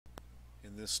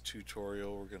In this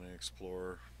tutorial we're going to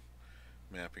explore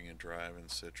mapping a drive in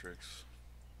Citrix.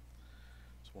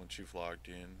 So once you've logged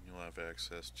in, you'll have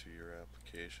access to your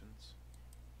applications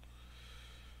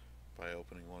by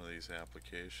opening one of these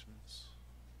applications.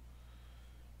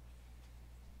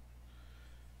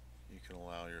 You can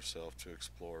allow yourself to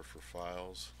explore for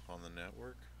files on the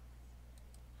network.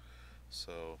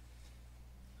 So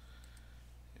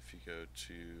if you go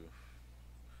to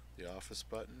the Office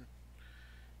button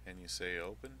and you say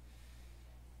open,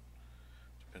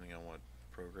 depending on what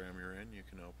program you're in, you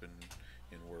can open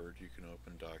in Word, you can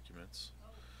open documents,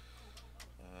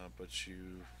 but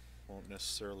you won't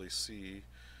necessarily see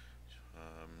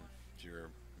your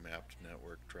mapped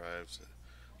network drives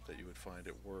that you would find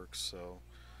at work. So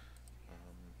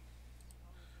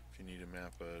if you need to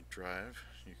map a drive,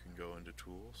 you can go into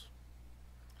Tools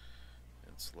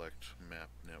and select Map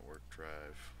Network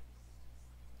Drive.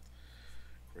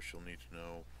 Of course, you'll need to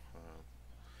know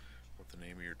what the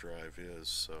name of your drive is,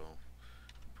 so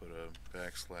put a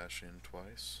backslash in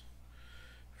twice.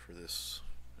 For this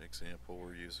example,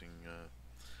 we're using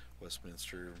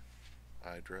Westminster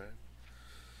iDrive.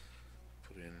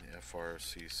 Put in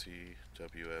FRCC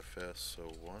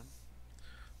WFS01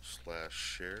 /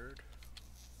 shared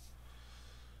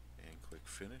and click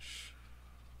finish.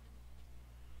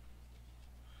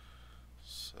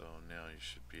 So now you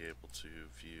should be able to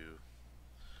view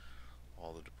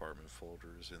all the department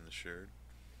folders in the shared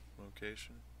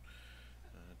location.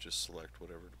 Just select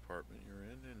whatever department you're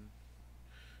in and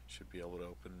should be able to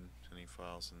open any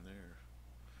files in there.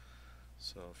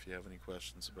 So if you have any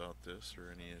questions about this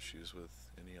or any issues with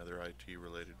any other IT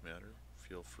related matter,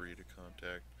 feel free to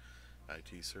contact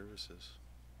IT services.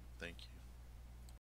 Thank you.